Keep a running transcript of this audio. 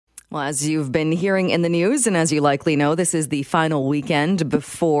Well, as you've been hearing in the news, and as you likely know, this is the final weekend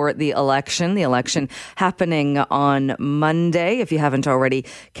before the election. The election happening on Monday. If you haven't already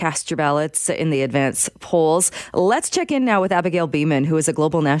cast your ballots in the advance polls. Let's check in now with Abigail Bimman, who is a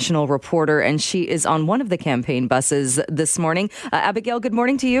global national reporter, and she is on one of the campaign buses this morning. Abigail, good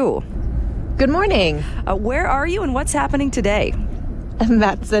morning to you. Good morning. Where are you and what's happening today?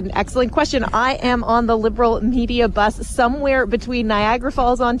 That's an excellent question. I am on the Liberal media bus somewhere between Niagara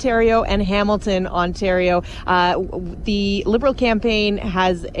Falls, Ontario and Hamilton, Ontario. The Liberal campaign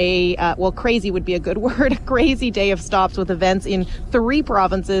has crazy would be a good word, a crazy day of stops with events in 3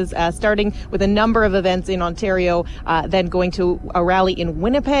 provinces, starting with a number of events in Ontario, then going to a rally in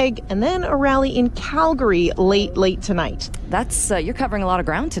Winnipeg, and then a rally in Calgary late tonight. That's you're covering a lot of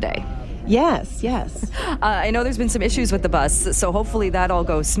ground today. Yes. I know there's been some issues with the bus, so hopefully that all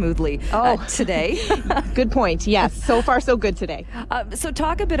goes smoothly today. Good point. Yes. So far, so good today. So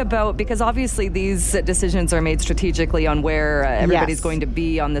talk a bit about, because obviously these decisions are made strategically on where everybody's going to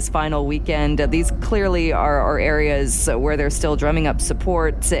be on this final weekend. These clearly are areas where they're still drumming up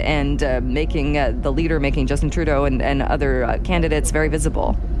support and making the leader, making Justin Trudeau and other candidates very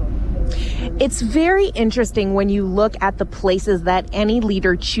visible. It's very interesting when you look at the places that any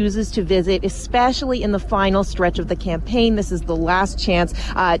leader chooses to visit, especially in the final stretch of the campaign. This is the last chance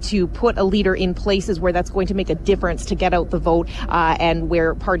to put a leader in places where that's going to make a difference to get out the vote and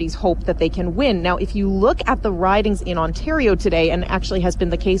where parties hope that they can win. Now, if you look at the ridings in Ontario today, and actually has been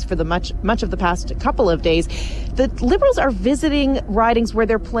the case for the much of the past couple of days, the Liberals are visiting ridings where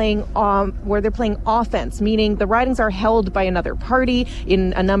they're playing offense, meaning the ridings are held by another party.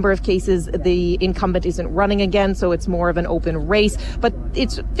 In a number of cases, the incumbent isn't running again, so it's more of an open race. But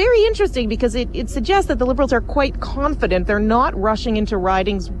it's very interesting because it suggests that the Liberals are quite confident. They're not rushing into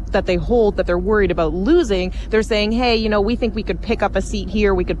ridings that they hold that they're worried about losing. They're saying, hey, we think we could pick up a seat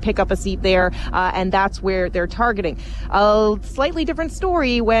here, we could pick up a seat there, and that's where they're targeting. A slightly different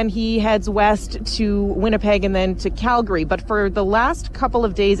story when he heads west to Winnipeg and then to Calgary. But for the last couple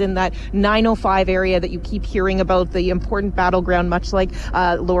of days in that 905 area that you keep hearing about, the important battleground, much like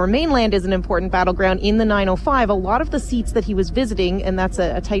Lower Mainland is an important battleground in the 905, a lot of the seats that he was visiting, and that's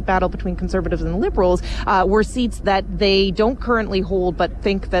a tight battle between Conservatives and Liberals, were seats that they don't currently hold but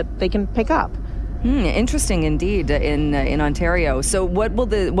think that they can pick up. Interesting indeed in Ontario. So what will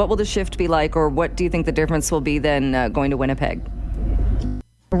the shift be like, or what do you think the difference will be then going to Winnipeg?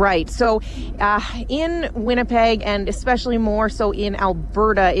 Right. So in Winnipeg, and especially more so in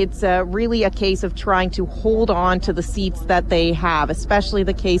Alberta, it's really a case of trying to hold on to the seats that they have, especially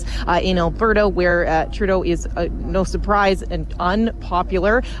the case in Alberta, where Trudeau is, no surprise, and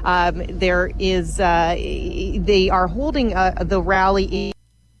unpopular. They are holding the rally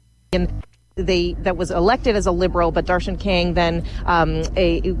in that was elected as a Liberal, but Darshan Kang then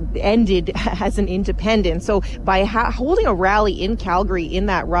ended as an independent. So by holding a rally in Calgary in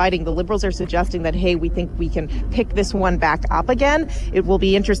that riding, the Liberals are suggesting that, hey, we think we can pick this one back up again. It will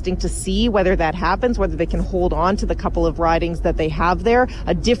be interesting to see whether that happens, whether they can hold on to the couple of ridings that they have there.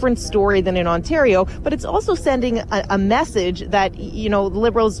 A different story than in Ontario, but it's also sending a message that, the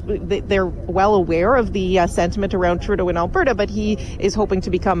Liberals, they're well aware of the sentiment around Trudeau in Alberta, but he is hoping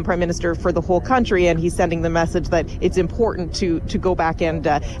to become Prime Minister for the whole country, and he's sending the message that it's important to go back and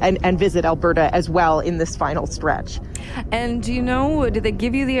visit Alberta as well in this final stretch. And do you know, did they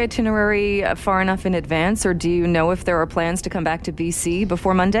give you the itinerary far enough in advance, or do you know if there are plans to come back to BC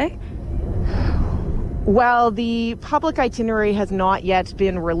before Monday? Well, the public itinerary has not yet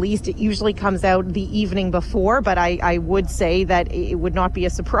been released. It usually comes out the evening before, but I would say that it would not be a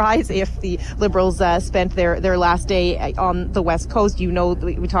surprise if the Liberals spent their last day on the West Coast.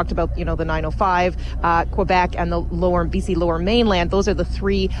 We talked about, the 905, Quebec, and the BC Lower Mainland. Those are the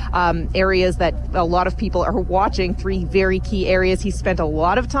 3 areas that a lot of people are watching, 3 very key areas. He spent a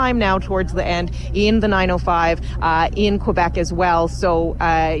lot of time now towards the end in the 905, in Quebec as well. So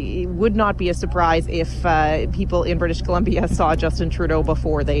it would not be a surprise if people in British Columbia saw Justin Trudeau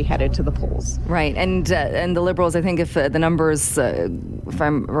before they headed to the polls. Right, and the Liberals, I think if the numbers, if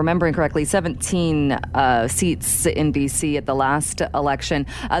I'm remembering correctly, 17 seats in BC at the last election.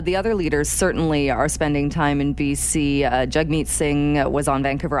 The other leaders certainly are spending time in BC. Jagmeet Singh was on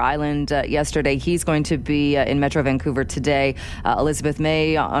Vancouver Island yesterday. He's going to be in Metro Vancouver today. Elizabeth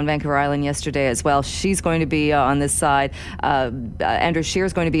May on Vancouver Island yesterday as well. She's going to be on this side. Andrew Scheer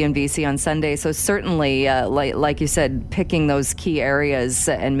is going to be in BC on Sunday. So certainly, like you said, picking those key areas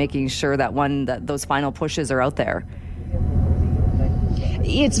and making sure that those final pushes are out there.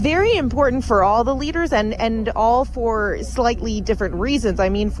 It's very important for all the leaders and all for slightly different reasons. I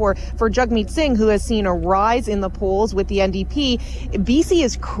mean, for Jagmeet Singh, who has seen a rise in the polls with the NDP, BC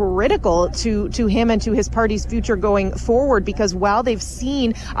is critical to him and to his party's future going forward, because while they've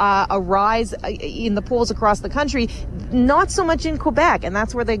seen a rise in the polls across the country, not so much in Quebec, and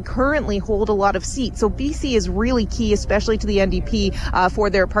that's where they currently hold a lot of seats. So BC is really key, especially to the NDP, for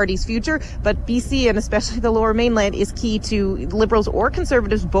their party's future. But BC, and especially the Lower Mainland, is key to Liberals or Conservatives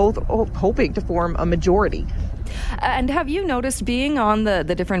both hoping to form a majority. And have you noticed, being on the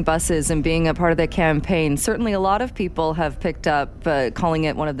different buses and being a part of the campaign, certainly a lot of people have picked up calling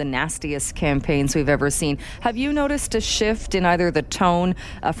it one of the nastiest campaigns we've ever seen. Have you noticed a shift in either the tone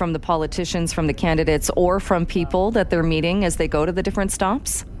from the politicians, from the candidates, or from people that they're meeting as they go to the different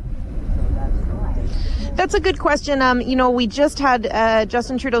stops? That's a good question. We just had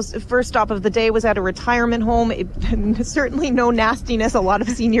Justin Trudeau's first stop of the day was at a retirement home. Certainly no nastiness. A lot of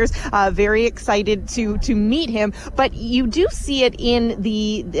seniors very excited to meet him. But you do see it in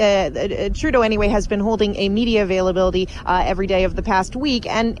the Trudeau anyway has been holding a media availability every day of the past week,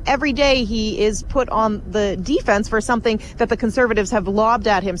 and every day he is put on the defense for something that the Conservatives have lobbed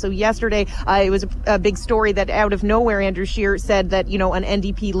at him. So yesterday it was a big story that out of nowhere Andrew Scheer said that an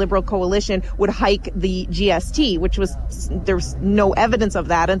NDP Liberal coalition would hike the GST, which there's no evidence of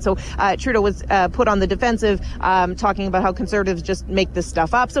that. And so Trudeau was put on the defensive, talking about how Conservatives just make this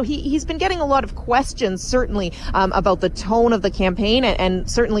stuff up. So he's been getting a lot of questions, certainly, about the tone of the campaign. And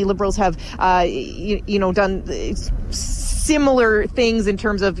certainly Liberals have, done similar things in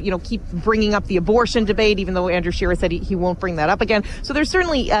terms of, keep bringing up the abortion debate, even though Andrew Scheer said he won't bring that up again. So there's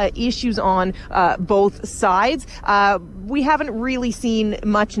certainly issues on both sides. We haven't really seen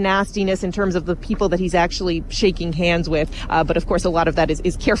much nastiness in terms of the people that he's actually shaking hands with. But of course, a lot of that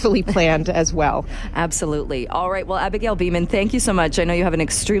is carefully planned as well. Absolutely. All right. Well, Abigail Bimman, thank you so much. I know you have an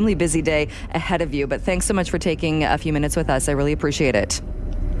extremely busy day ahead of you, but thanks so much for taking a few minutes with us. I really appreciate it.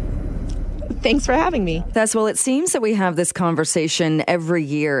 Thanks for having me. Well, it seems that we have this conversation every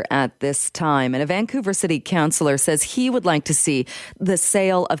year at this time. And a Vancouver City councillor says he would like to see the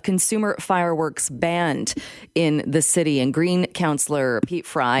sale of consumer fireworks banned in the city. And Green councillor Pete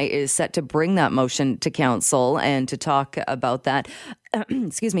Fry is set to bring that motion to council and to talk about that.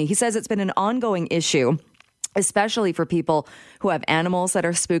 Excuse me. He says it's been an ongoing issue, especially for people who have animals that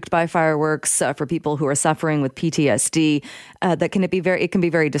are spooked by fireworks, for people who are suffering with PTSD. It can be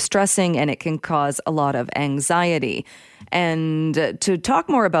very distressing, and it can cause a lot of anxiety. And to talk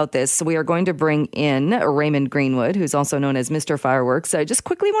more about this, we are going to bring in Raymond Greenwood, who's also known as Mr. Fireworks. I just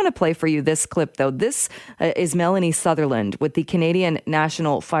quickly want to play for you this clip, though. This is Melanie Sutherland with the Canadian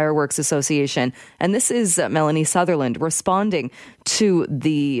National Fireworks Association. And this is Melanie Sutherland responding to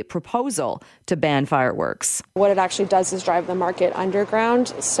the proposal to ban fireworks. What it actually does is drive the market underground,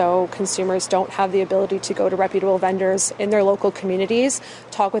 so consumers don't have the ability to go to reputable vendors in their local communities,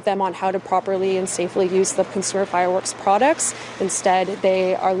 talk with them on how to properly and safely use the consumer fireworks products. Instead,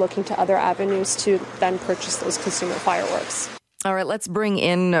 they are looking to other avenues to then purchase those consumer fireworks. All right, let's bring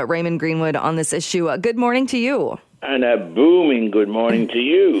in Raymond Greenwood on this issue. Good morning to you. And a booming good morning to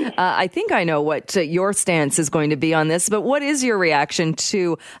you. I think I know what your stance is going to be on this, but what is your reaction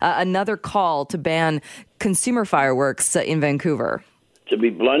to another call to ban consumer fireworks in Vancouver? To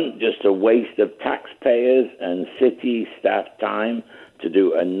be blunt, just a waste of taxpayers and city staff time to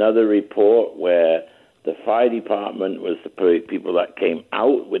do another report where the fire department was the people that came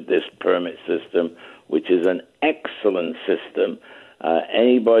out with this permit system, which is an excellent system.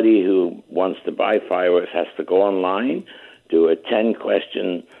 Anybody who wants to buy fireworks has to go online, do a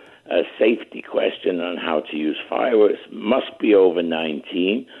 10-question safety question on how to use fireworks, must be over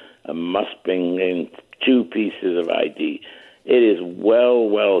 19, and must bring in 2 pieces of ID. It is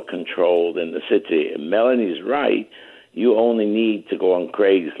well controlled in the city. And Melanie's right. You only need to go on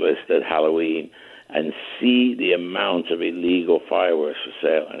Craigslist at Halloween and see the amount of illegal fireworks for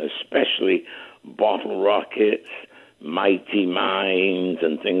sale, and especially bottle rockets, mighty mines,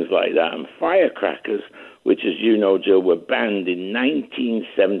 and things like that, and firecrackers, which, as you know, Jill, were banned in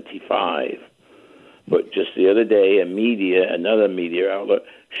 1975. But just the other day, another media outlet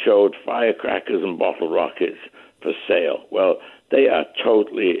showed firecrackers and bottle rockets for sale. Well, they are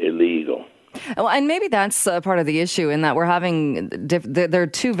totally illegal. Well, and maybe that's part of the issue in that we're having, there are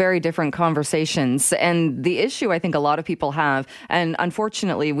two very different conversations. And the issue I think a lot of people have, and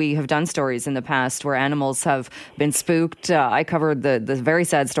unfortunately we have done stories in the past where animals have been spooked. I covered the very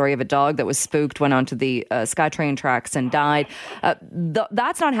sad story of a dog that was spooked, went onto the SkyTrain tracks and died.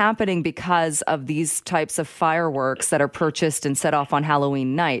 That's not happening because of these types of fireworks that are purchased and set off on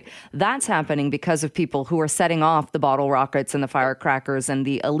Halloween night. That's happening because of people who are setting off the bottle rockets and the firecrackers and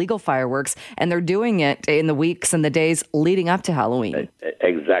the illegal fireworks, and they're doing it in the weeks and the days leading up to Halloween.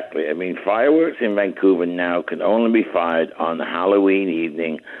 Exactly. I mean, fireworks in Vancouver now can only be fired on Halloween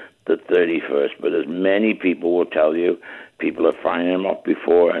evening, the 31st. But as many people will tell you, people are firing them up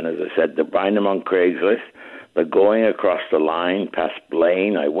before, and as I said, they're buying them on Craigslist. They're going across the line past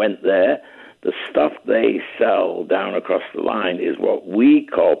Blaine. I went there. The stuff they sell down across the line is what we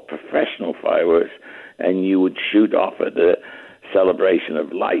call professional fireworks, and you would shoot off at the celebration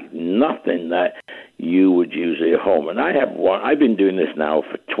of light, nothing that you would usually at home. And I've been doing this now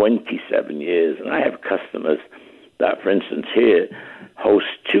for 27 years, and I have customers that, for instance, here host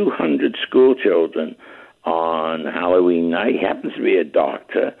 200 school children on Halloween night. He happens to be a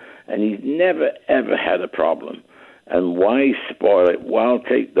doctor, and he's never, ever had a problem. And why spoil it? Why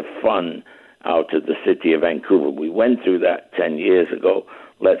take the fun out of the city of Vancouver? We went through that 10 years ago.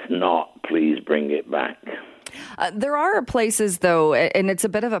 Let's not please bring it back. There are places, though, and it's a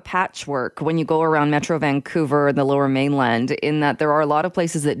bit of a patchwork when you go around Metro Vancouver and the Lower Mainland, in that there are a lot of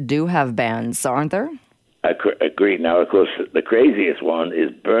places that do have bans, aren't there? Agreed. Now, of course, the craziest one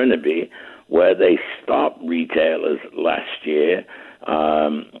is Burnaby, where they stopped retailers last year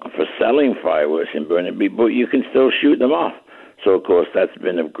for selling fireworks in Burnaby, but you can still shoot them off. So, of course, that's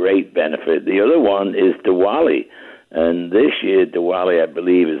been of great benefit. The other one is Diwali. And this year, Diwali, I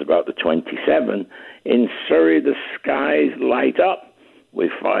believe, is about the 27th. In Surrey, the skies light up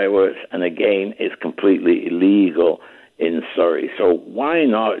with fireworks. And again, it's completely illegal in Surrey. So why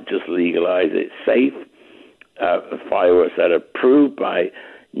not just legalize it? Safe fireworks that are approved by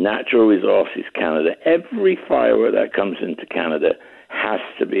Natural Resources Canada. Every firework that comes into Canada has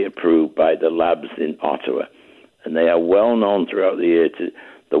to be approved by the labs in Ottawa. And they are well known throughout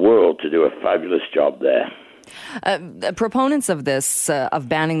the world to do a fabulous job there. Proponents of this, of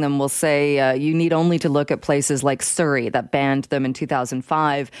banning them, will say you need only to look at places like Surrey that banned them in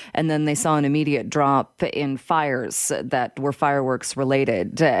 2005, and then they saw an immediate drop in fires that were fireworks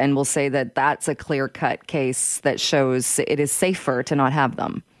related, and will say that that's a clear-cut case that shows it is safer to not have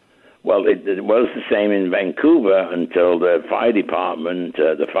them. Well, it was the same in Vancouver until the fire department,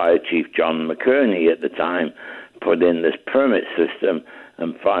 the fire chief, John McKerney, at the time, put in this permit system,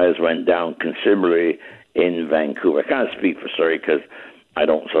 and fires went down considerably in Vancouver. I can't speak for Surrey because I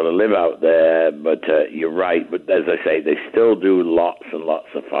don't sort of live out there, but you're right. But as I say, they still do lots and lots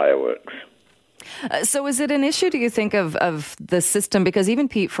of fireworks. So is it an issue, do you think, of the system? Because even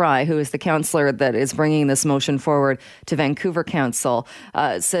Pete Fry, who is the councillor that is bringing this motion forward to Vancouver Council,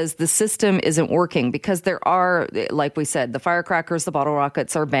 says the system isn't working because there are, like we said, the firecrackers, the bottle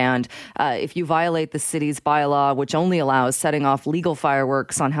rockets are banned. If you violate the city's bylaw, which only allows setting off legal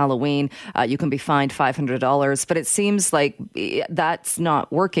fireworks on Halloween, you can be fined $500. But it seems like that's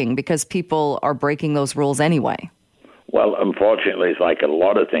not working because people are breaking those rules anyway. Well, unfortunately, it's like a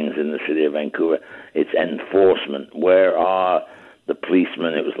lot of things in the city of Vancouver. It's enforcement. Where are the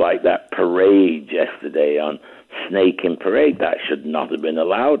policemen? It was like that parade yesterday on Snake in Parade. That should not have been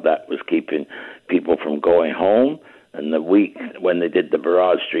allowed. That was keeping people from going home. And the week when they did the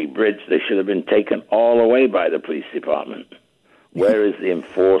Burrard Street Bridge, they should have been taken all away by the police department. Where is the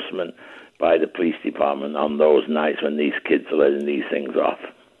enforcement by the police department on those nights when these kids are letting these things off?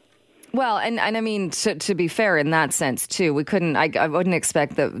 Well, and I mean, to be fair in that sense, too, I wouldn't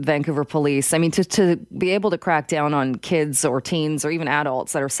expect the Vancouver police, I mean, to be able to crack down on kids or teens or even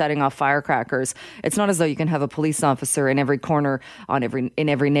adults that are setting off firecrackers. It's not as though you can have a police officer in every corner in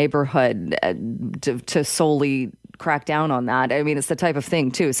every neighborhood to solely crack down on that. I mean, it's the type of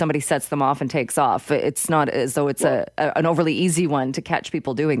thing, too. Somebody sets them off and takes off. It's not as though it's an overly easy one to catch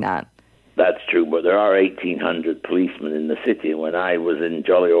people doing that. That's true, but there are 1,800 policemen in the city. When I was in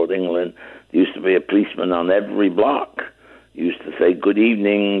jolly old England, there used to be a policeman on every block. He used to say, "Good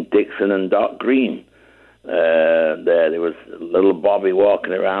evening, Dixon and Dock Green." There was little Bobby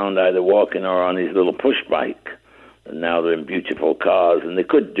walking around, either walking or on his little push bike. And now they're in beautiful cars, and they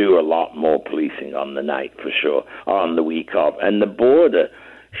could do a lot more policing on the night, for sure, or on the week off. And the border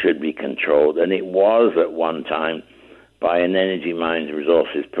should be controlled, and it was at one time by an Energy Mines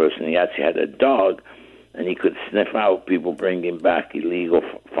Resources person. He actually had a dog, and he could sniff out people bringing back illegal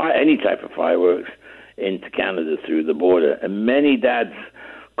any type of fireworks into Canada through the border. And many dads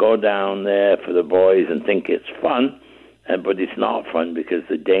go down there for the boys and think it's fun, but it's not fun because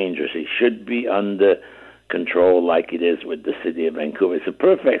they're dangerous. It should be under control like it is with the city of Vancouver. It's a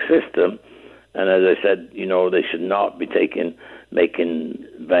perfect system, and as I said, they should not be making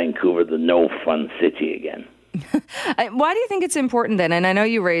Vancouver the no-fun city again. Why do you think it's important then? And I know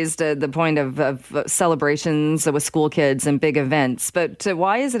you raised the point of celebrations with school kids and big events, but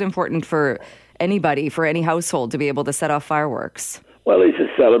why is it important for anybody, for any household, to be able to set off fireworks? Well, it's a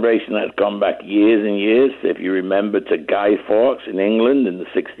celebration that's gone back years and years. If you remember to Guy Fawkes in England in the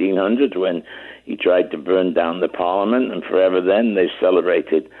 1600s when he tried to burn down the Parliament, and forever then they've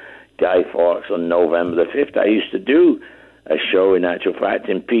celebrated Guy Fawkes on November the 5th. I used to do a show, in actual fact,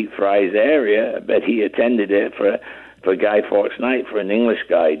 in Pete Fry's area. I bet he attended it for Guy Fawkes Night for an English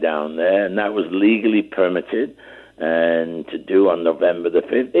guy down there, and that was legally permitted and to do on November the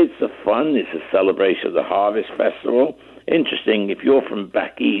 5th. It's a celebration of the Harvest Festival. Interesting, if you're from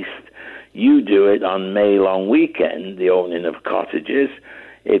back east, you do it on May long weekend, the opening of cottages.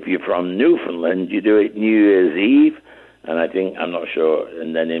 If you're from Newfoundland, you do it New Year's Eve. And I'm not sure,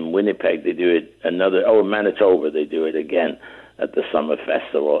 and then in Winnipeg they do it Manitoba they do it again at the Summer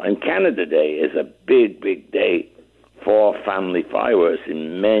Festival. And Canada Day is a big, big day for family fireworks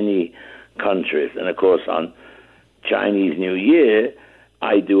in many countries. And of course on Chinese New Year,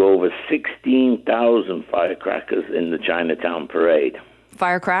 I do over 16,000 firecrackers in the Chinatown Parade.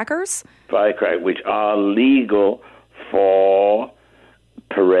 Firecrackers? Firecrackers, which are legal for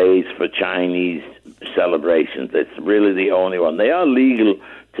parades for Chinese celebrations. It's really the only one. They are legal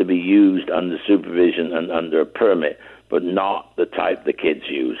to be used under supervision and under a permit, but not the type the kids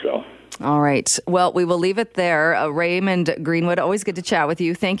use, though. All right. Well, we will leave it there. Raymond Greenwood, always good to chat with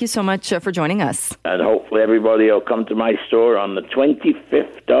you. Thank you so much for joining us. And hopefully everybody will come to my store on the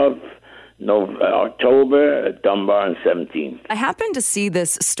 25th of October at Dunbar and 17th. I happened to see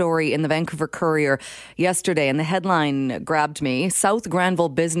this story in the Vancouver Courier yesterday, and the headline grabbed me. South Granville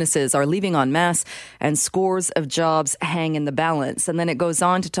businesses are leaving en masse, and scores of jobs hang in the balance. And then it goes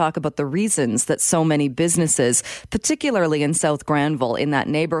on to talk about the reasons that so many businesses, particularly in South Granville, in that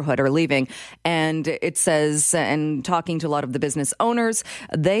neighborhood, are leaving. And it says, and talking to a lot of the business owners,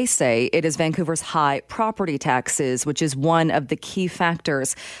 they say it is Vancouver's high property taxes, which is one of the key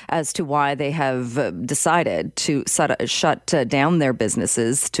factors as to why they have decided to shut down their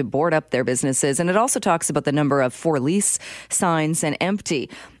businesses, to board up their businesses. And it also talks about the number of for lease signs and empty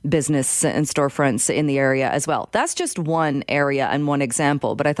business and storefronts in the area as well. That's just one area and one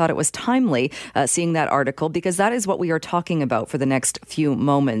example, but I thought it was timely seeing that article because that is what we are talking about for the next few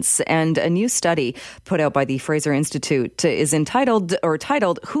moments. And a new study put out by the Fraser Institute is titled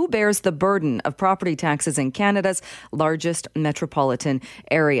Who Bears the Burden of Property Taxes in Canada's Largest Metropolitan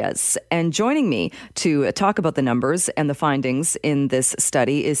Areas? And joining me to talk about the numbers and the findings in this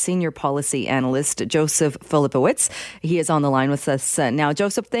study is Senior Policy Analyst Josef Filipowicz. He is on the line with us now.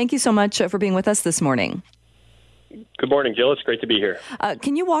 Joseph, thank you so much for being with us this morning. Good morning, Jill. It's great to be here.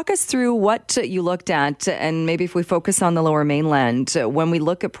 Can you walk us through what you looked at, and maybe if we focus on the Lower Mainland, when we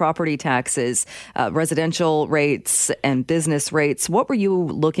look at property taxes, residential rates and business rates, what were you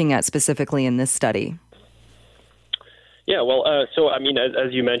looking at specifically in this study? Yeah, well,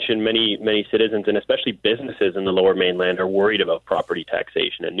 as you mentioned, many citizens and especially businesses in the Lower Mainland are worried about property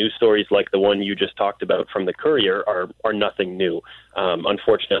taxation. And news stories like the one you just talked about from the Courier are nothing new.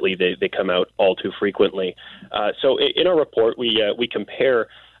 Unfortunately, they come out all too frequently. So in our report, we compare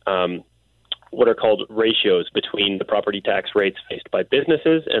what are called ratios between the property tax rates faced by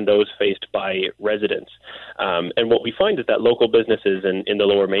businesses and those faced by residents. And what we find is that local businesses in the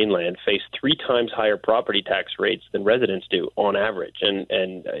Lower Mainland face 3 times higher property tax rates than residents do on average. And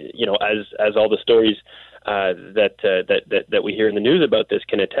as all the stories that we hear in the news about this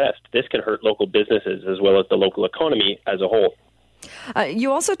can attest, this can hurt local businesses as well as the local economy as a whole.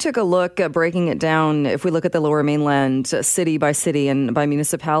 You also took a look at breaking it down, if we look at the Lower Mainland, city by city and by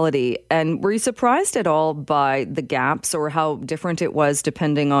municipality. And were you surprised at all by the gaps or how different it was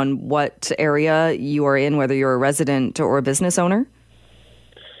depending on what area you are in, whether you're a resident or a business owner?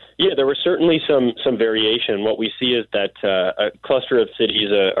 Yeah, there was certainly some variation. What we see is that a cluster of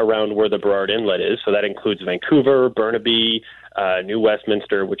cities around where the Burrard Inlet is, so that includes Vancouver, Burnaby, New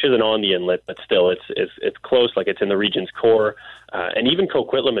Westminster, which isn't on the inlet, but still it's close, like it's in the region's core, and even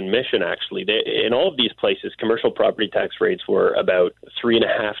Coquitlam and Mission, actually. In all of these places, commercial property tax rates were about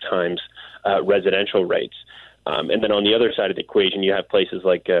 3.5 times residential rates. And then on the other side of the equation, you have places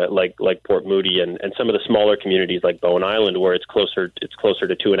like Port Moody and some of the smaller communities like Bowen Island, where it's closer to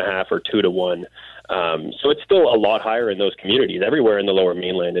 2.5 or 2 to 1. So it's still a lot higher in those communities. Everywhere in the Lower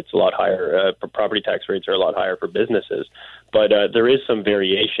Mainland, it's a lot higher. Property tax rates are a lot higher for businesses, but there is some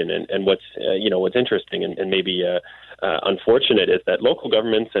variation. And what's interesting and maybe unfortunate is that local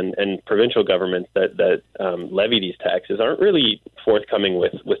governments and provincial governments that levy these taxes aren't really forthcoming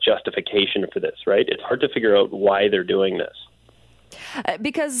with justification for this, right? It's hard to figure out why they're doing this.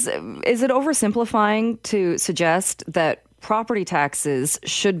 Because is it oversimplifying to suggest that property taxes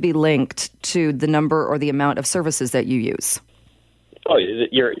should be linked to the number or the amount of services that you use? Oh,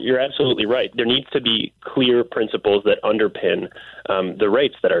 you're absolutely right. There needs to be clear principles that underpin the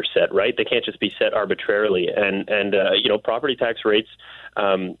rates that are set, right? They can't just be set arbitrarily. And property tax rates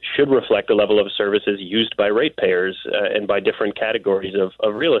should reflect the level of services used by ratepayers and by different categories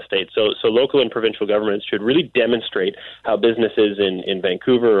of real estate. So local and provincial governments should really demonstrate how businesses in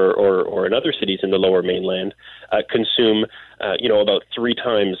Vancouver or in other cities in the Lower Mainland consume, about 3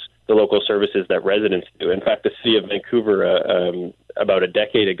 times the local services that residents do. In fact, the city of Vancouver, about a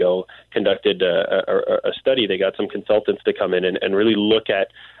decade ago, conducted a study. They got some consultants to come in and really look at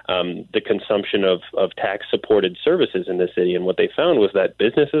the consumption of tax-supported services in the city. And what they found was that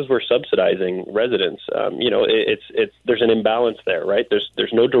businesses were subsidizing residents. There's an imbalance there, right?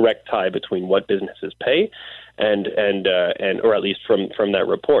 There's no direct tie between what businesses pay and or at least from that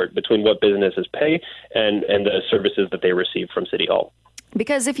report, between what businesses pay and the services that they receive from City Hall.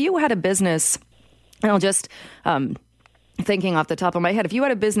 Because if you had a business, and I'll just thinking off the top of my head, if you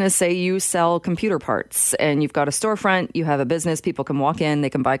had a business, say you sell computer parts and you've got a storefront, you have a business, people can walk in, they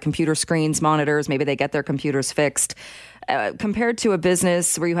can buy computer screens, monitors, maybe they get their computers fixed. Compared to a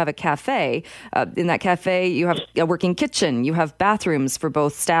business where you have a cafe, in that cafe you have a working kitchen, you have bathrooms for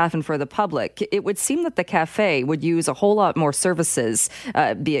both staff and for the public. It would seem that the cafe would use a whole lot more services,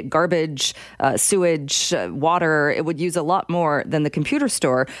 be it garbage, sewage, water. It would use a lot more than the computer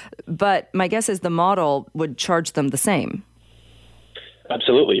store. But my guess is the model would charge them the same.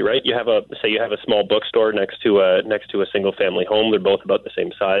 Absolutely, right. You have a small bookstore next to a single family home. They're both about the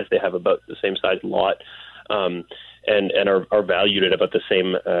same size. They have about the same size lot. And are valued at about the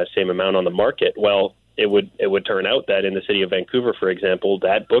same amount on the market. Well, it would turn out that in the city of Vancouver, for example,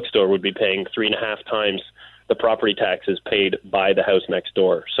 that bookstore would be paying 3.5 times the property taxes paid by the house next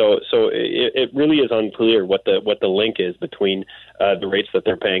door. So it really is unclear what the link is between the rates that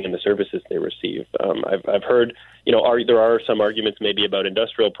they're paying and the services they receive. I've heard there are some arguments maybe about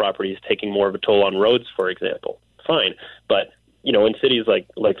industrial properties taking more of a toll on roads, for example. Fine, but in cities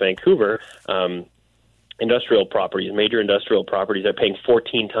like Vancouver. Industrial properties, major industrial properties, are paying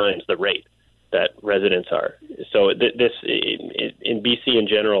 14 times the rate that residents are. So this in BC in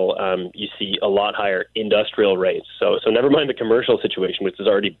general, you see a lot higher industrial rates. So never mind the commercial situation, which is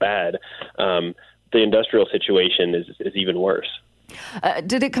already bad. The industrial situation is even worse.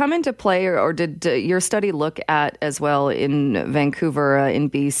 Did it come into play, or did your study look at as well in Vancouver, in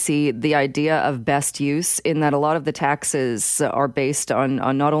BC, the idea of best use, in that a lot of the taxes are based on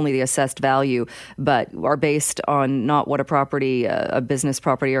not only the assessed value, but are based on not what a property, a business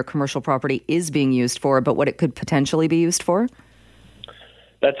property or commercial property is being used for, but what it could potentially be used for?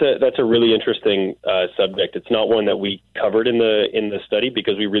 That's a really interesting subject. It's not one that we covered in the study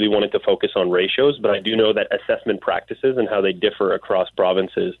because we really wanted to focus on ratios. But I do know that assessment practices and how they differ across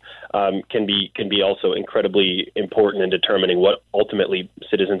provinces can be also incredibly important in determining what ultimately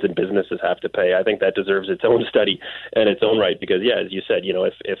citizens and businesses have to pay. I think that deserves its own study in its own right because, yeah, as you said,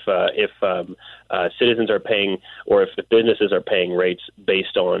 if citizens are paying or if the businesses are paying rates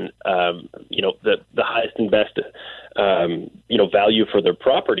based on the highest and best value for their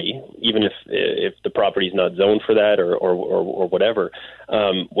property, even if the property is not zoned for that or whatever,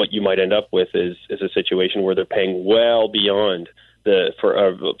 what you might end up with is a situation where they're paying well beyond for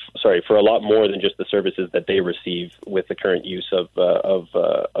a lot more than just the services that they receive with the current use of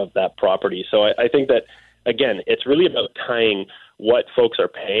that property. So I think that, again, it's really about tying what folks are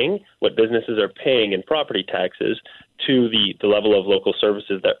paying, what businesses are paying in property taxes to the level of local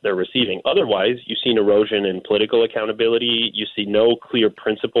services that they're receiving. Otherwise, you see an erosion in political accountability. You see no clear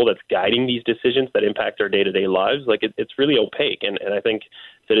principle that's guiding these decisions that impact our day-to-day lives. Like it's really opaque. And I think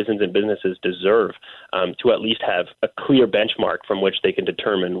citizens and businesses deserve to at least have a clear benchmark from which they can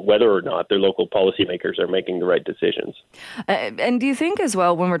determine whether or not their local policymakers are making the right decisions. And do you think as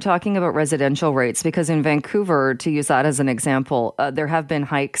well, when we're talking about residential rates, because in Vancouver, to use that as an example, there have been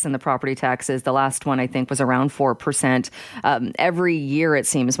hikes in the property taxes. The last one, I think, was around 4%. 5%. Every year, it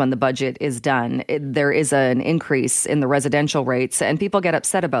seems, when the budget is done, there is an increase in the residential rates, and people get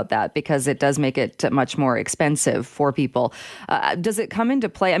upset about that because it does make it much more expensive for people. Does it come into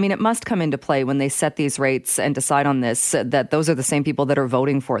play? I mean, it must come into play when they set these rates and decide on this, that those are the same people that are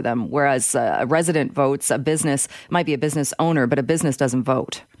voting for them, whereas a resident votes, a business might be a business owner, but a business doesn't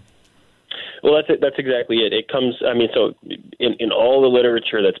vote. Well, that's exactly it. It comes, so in all the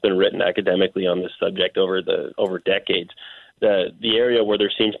literature that's been written academically on this subject over decades, the area where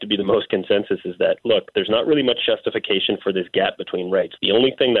there seems to be the most consensus is that, look, there's not really much justification for this gap between rates. The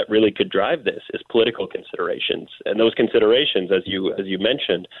only thing that really could drive this is political considerations. And those considerations, as you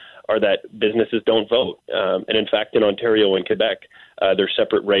mentioned, are that businesses don't vote. And in fact, in Ontario and Quebec, there's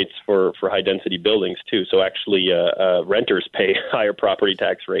separate rates for high-density buildings, too. So actually, renters pay higher property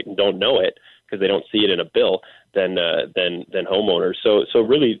tax rate and don't know it because they don't see it in a bill than homeowners. So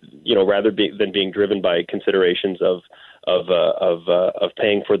really, rather than being driven by considerations of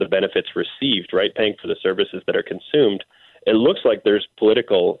paying for the benefits received, right, paying for the services that are consumed, it looks like there's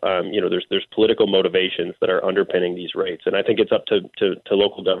political, there's political motivations that are underpinning these rates. And I think it's up to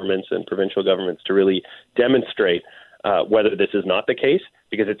local governments and provincial governments to really demonstrate whether this is not the case,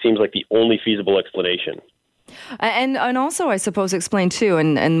 because it seems like the only feasible explanation. And also, I suppose, explain too,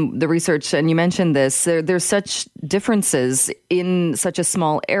 and the research, and you mentioned this, there's such differences in such a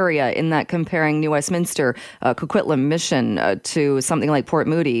small area, in that comparing New Westminster, Coquitlam, Mission to something like Port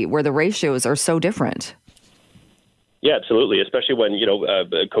Moody, where the ratios are so different. Yeah, absolutely. Especially when,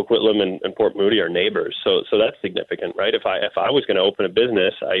 Coquitlam and Port Moody are neighbors. So that's significant, right? If I was going to open a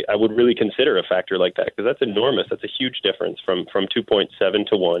business, I would really consider a factor like that, because that's enormous. That's a huge difference from 2.7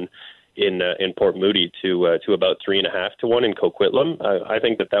 to 1 in Port Moody to about 3.5 to 1 in Coquitlam. I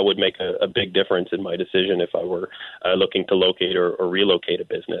think that would make a big difference in my decision if I were looking to locate or relocate a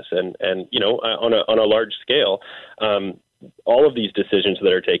business. And on a large scale, all of these decisions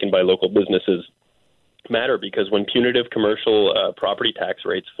that are taken by local businesses matter, because when punitive commercial property tax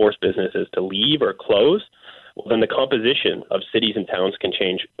rates force businesses to leave or close, well, then the composition of cities and towns can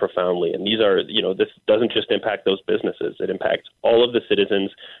change profoundly. And these are, this doesn't just impact those businesses. It impacts all of the citizens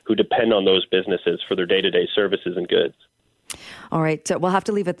who depend on those businesses for their day-to-day services and goods. All right. We'll have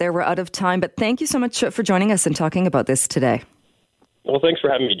to leave it there. We're out of time. But thank you so much for joining us and talking about this today. Well, thanks for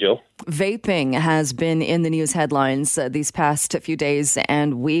having me, Jill. Vaping has been in the news headlines these past few days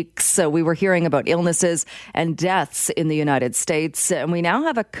and weeks. We were hearing about illnesses and deaths in the United States, and we now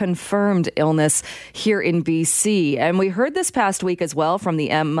have a confirmed illness here in BC. And we heard this past week as well from the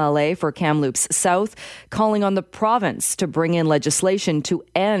MLA for Kamloops South, calling on the province to bring in legislation to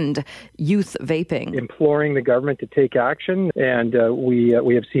end youth vaping. Imploring the government to take action, and we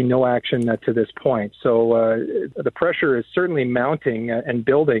have seen no action to this point. So the pressure is certainly mounting and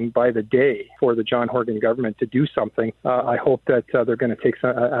building by the day for the John Horgan government to do something. I hope that they're going to take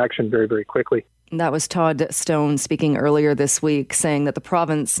action very, very quickly. That was Todd Stone speaking earlier this week, saying that the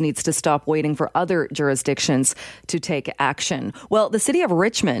province needs to stop waiting for other jurisdictions to take action. Well, the city of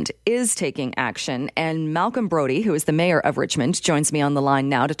Richmond is taking action, and Malcolm Brodie, who is the mayor of Richmond, joins me on the line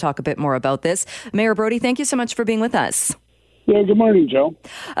now to talk a bit more about this. Mayor Brodie, thank you so much for being with us. Yeah, good morning, Joe.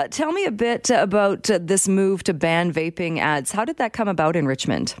 Tell me a bit about this move to ban vaping ads. How did that come about in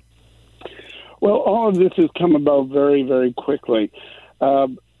Richmond? Well, all of this has come about very, very quickly.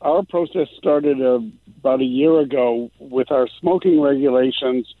 Our process started about a year ago with our smoking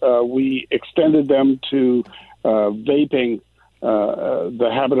regulations. We extended them to vaping, the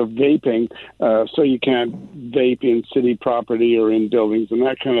habit of vaping, so you can't vape in city property or in buildings and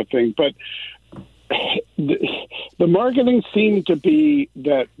that kind of thing. But the marketing seemed to be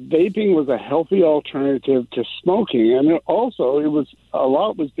that vaping was a healthy alternative to smoking, and also a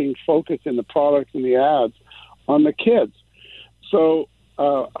lot was being focused in the products and the ads on the kids. So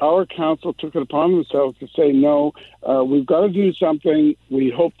our council took it upon themselves to say, no, we've got to do something.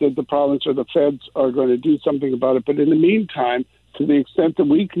 We hope that the province or the feds are going to do something about it. But in the meantime, to the extent that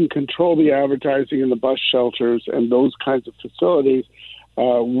we can control the advertising in the bus shelters and those kinds of facilities,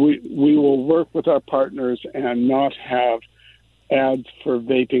 we will work with our partners and not have ads for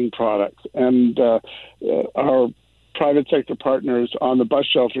vaping products. And our private sector partners on the bus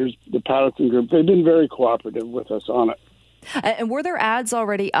shelters, the Patterson Group, they've been very cooperative with us on it. And were there ads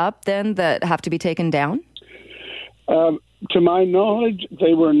already up then that have to be taken down? To my knowledge,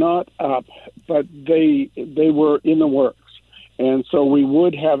 they were not up, but they were in the works. And so we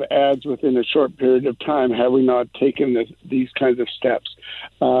would have ads within a short period of time had we not taken these kinds of steps.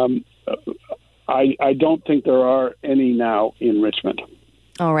 I don't think there are any now in Richmond.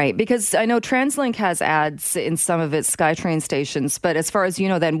 All right, because I know TransLink has ads in some of its SkyTrain stations, but as far as you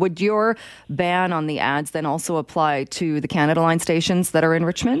know then, would your ban on the ads then also apply to the Canada Line stations that are in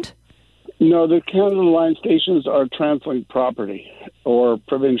Richmond? No, the Canada Line stations are TransLink property or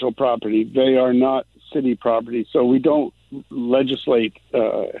provincial property. They are not city property, so we don't legislate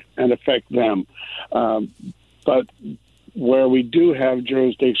and affect them. But where we do have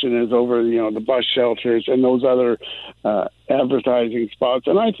jurisdiction is over, the bus shelters and those other advertising spots.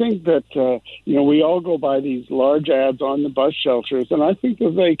 And I think that, we all go by these large ads on the bus shelters, and I think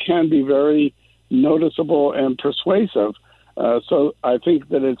that they can be very noticeable and persuasive. So I think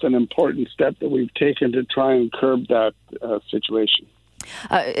that it's an important step that we've taken to try and curb that situation.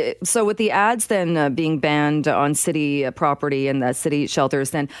 So with the ads then being banned on city property and the city shelters,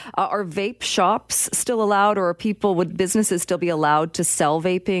 then are vape shops still allowed, or would businesses still be allowed to sell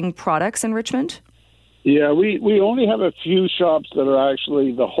vaping products in Richmond? Yeah, we only have a few shops that are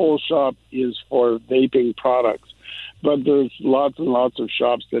actually, the whole shop is for vaping products. But there's lots and lots of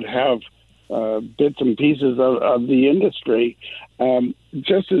shops that have bits and pieces of the industry.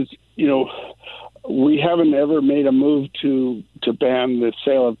 Just as, we haven't ever made a move to ban the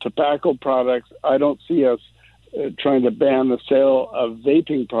sale of tobacco products. I don't see us trying to ban the sale of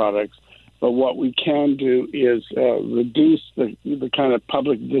vaping products. But what we can do is reduce the kind of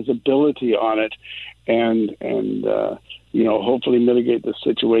public visibility on it and hopefully mitigate the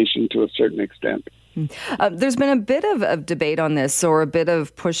situation to a certain extent. There's been a bit of debate on this, or a bit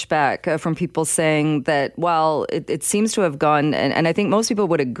of pushback from people saying that, while it seems to have gone, and I think most people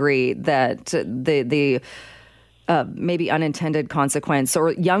would agree that the maybe unintended consequence,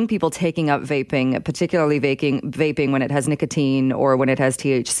 or young people taking up vaping, particularly vaping when it has nicotine or when it has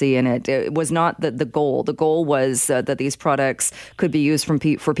THC in it, it was not the goal. The goal was that these products could be used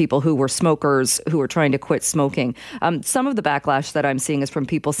for people who were smokers, who were trying to quit smoking. Some of the backlash that I'm seeing is from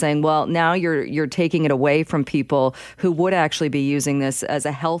people saying, well, now you're taking it away from people who would actually be using this as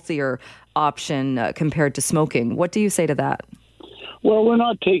a healthier option compared to smoking. What do you say to that? Well, we're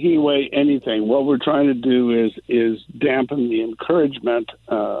not taking away anything. What we're trying to do is dampen the encouragement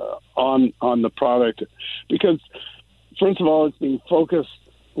on the product, because, first of all, it's being focused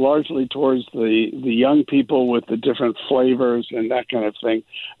largely towards the young people with the different flavors and that kind of thing.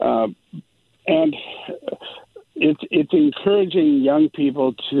 And it's encouraging young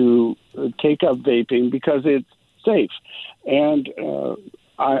people to take up vaping because it's safe. And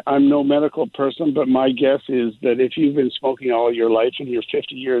I'm no medical person, but my guess is that if you've been smoking all your life and you're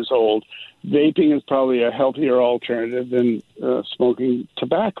 50 years old, vaping is probably a healthier alternative than smoking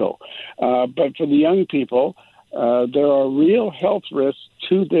tobacco. But for the young people, there are real health risks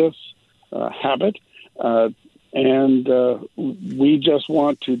to this habit, and we just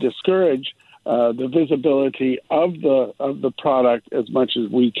want to discourage the visibility of the product as much as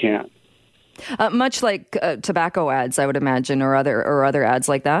we can. Much like tobacco ads, I would imagine, or other ads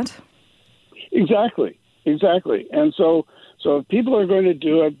like that. Exactly. And so if people are going to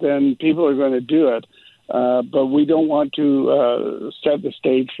do it, then people are going to do it. But we don't want to set the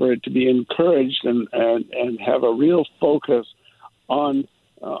stage for it to be encouraged and have a real focus on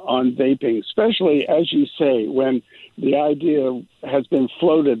vaping, especially, as you say, when the idea has been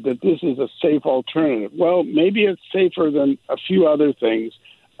floated that this is a safe alternative. Well, maybe it's safer than a few other things.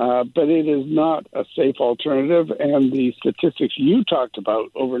 But it is not a safe alternative, and the statistics you talked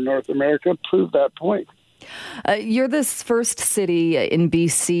about over North America prove that point. You're this first city in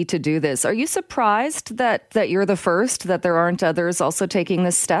BC to do this. Are you surprised that you're the first, that there aren't others also taking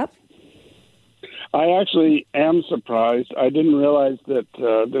this step? I actually am surprised. I didn't realize that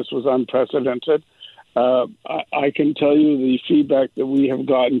this was unprecedented. I can tell you the feedback that we have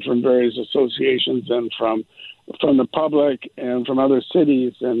gotten from various associations and from the public and from other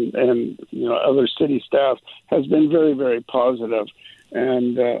cities and other city staff has been very, very positive.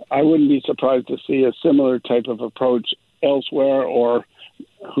 And I wouldn't be surprised to see a similar type of approach elsewhere, or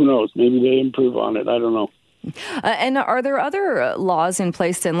who knows, maybe they improve on it. I don't know. And are there other laws in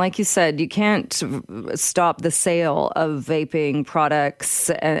place then? Like you said, you can't stop the sale of vaping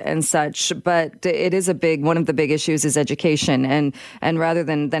products and such, but it is one of the big issues is education. And rather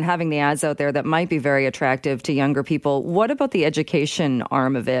than having the ads out there that might be very attractive to younger people, what about the education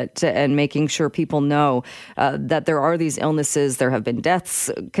arm of it and making sure people know that there are these illnesses, there have been deaths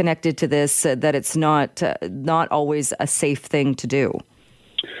connected to this, that it's not always a safe thing to do?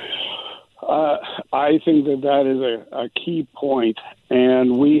 I think that is a key point,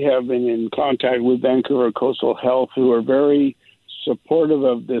 and we have been in contact with Vancouver Coastal Health, who are very supportive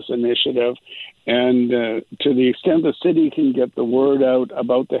of this initiative. And to the extent the city can get the word out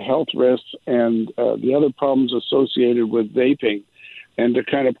about the health risks and the other problems associated with vaping, and to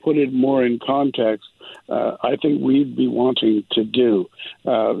kind of put it more in context, I think we'd be wanting to do.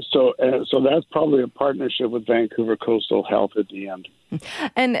 So that's probably a partnership with Vancouver Coastal Health at the end.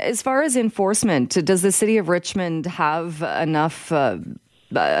 And as far as enforcement, does the City of Richmond have enough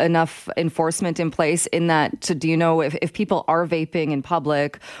enforcement in place in that, do you know if people are vaping in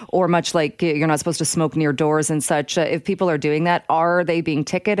public, or much like you're not supposed to smoke near doors and such, if people are doing that, are they being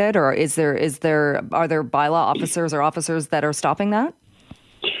ticketed, or are there bylaw officers or officers that are stopping that?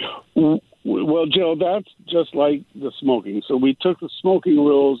 Well, Jill, that's just like the smoking. So we took the smoking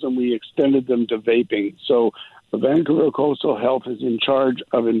rules and we extended them to vaping. So the Vancouver Coastal Health is in charge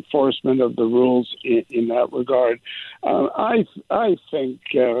of enforcement of the rules in that regard. I think,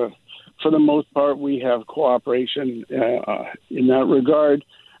 for the most part, we have cooperation in that regard.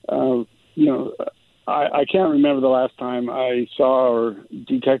 I can't remember the last time I saw or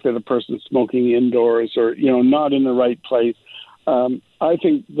detected a person smoking indoors or, not in the right place. I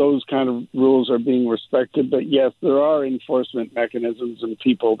think those kind of rules are being respected, but yes, there are enforcement mechanisms and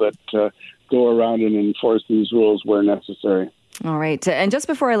people that go around and enforce these rules where necessary. All right. And just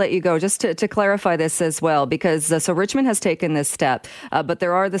before I let you go, just to clarify this as well, because so Richmond has taken this step, but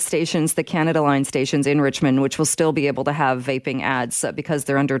there are the stations, the Canada Line stations in Richmond, which will still be able to have vaping ads because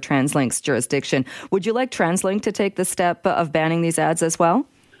they're under TransLink's jurisdiction. Would you like TransLink to take the step of banning these ads as well?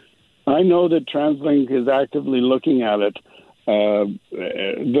 I know that TransLink is actively looking at it.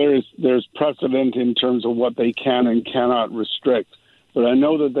 There's precedent in terms of what they can and cannot restrict. But I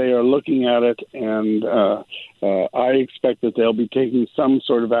know that they are looking at it, and I expect that they'll be taking some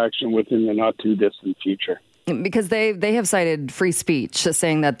sort of action within the not-too-distant future. Because they have cited free speech,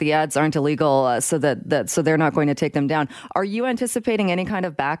 saying that the ads aren't illegal, so they're not going to take them down. Are you anticipating any kind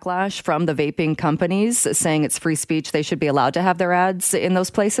of backlash from the vaping companies saying it's free speech, they should be allowed to have their ads in those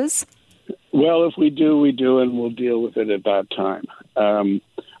places? Well, if we do, we do, and we'll deal with it at that time.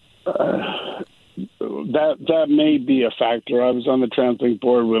 That may be a factor. I was on the TransLink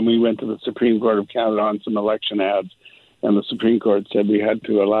board when we went to the Supreme Court of Canada on some election ads, and the Supreme Court said we had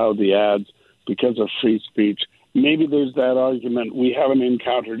to allow the ads because of free speech. Maybe there's that argument. We haven't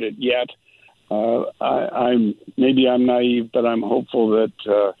encountered it yet. I'm naive, but I'm hopeful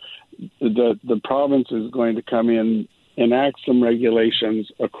that the province is going to come in, enact some regulations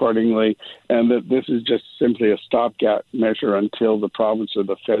accordingly, and that this is just simply a stopgap measure until the province or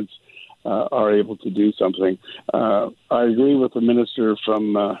the feds are able to do something. I agree with the minister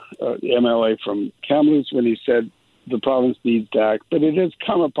from MLA from Kamloops when he said the province needs to act, but it has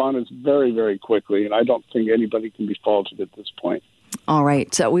come upon us very, very quickly, and I don't think anybody can be faulted at this point. All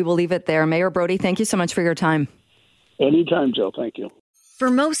right. We will leave it there. Mayor Brodie, thank you so much for your time. Anytime, Jill. Thank you.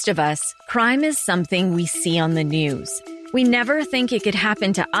 For most of us, crime is something we see on the news. We never think it could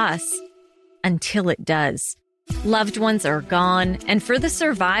happen to us until it does. Loved ones are gone, and for the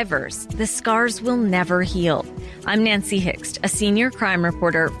survivors, the scars will never heal. I'm Nancy Hixt, a senior crime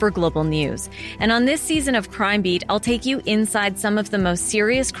reporter for Global News. And on this season of Crime Beat, I'll take you inside some of the most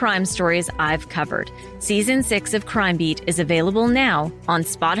serious crime stories I've covered. Season 6 of Crime Beat is available now on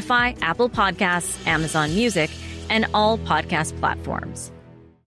Spotify, Apple Podcasts, Amazon Music, and all podcast platforms.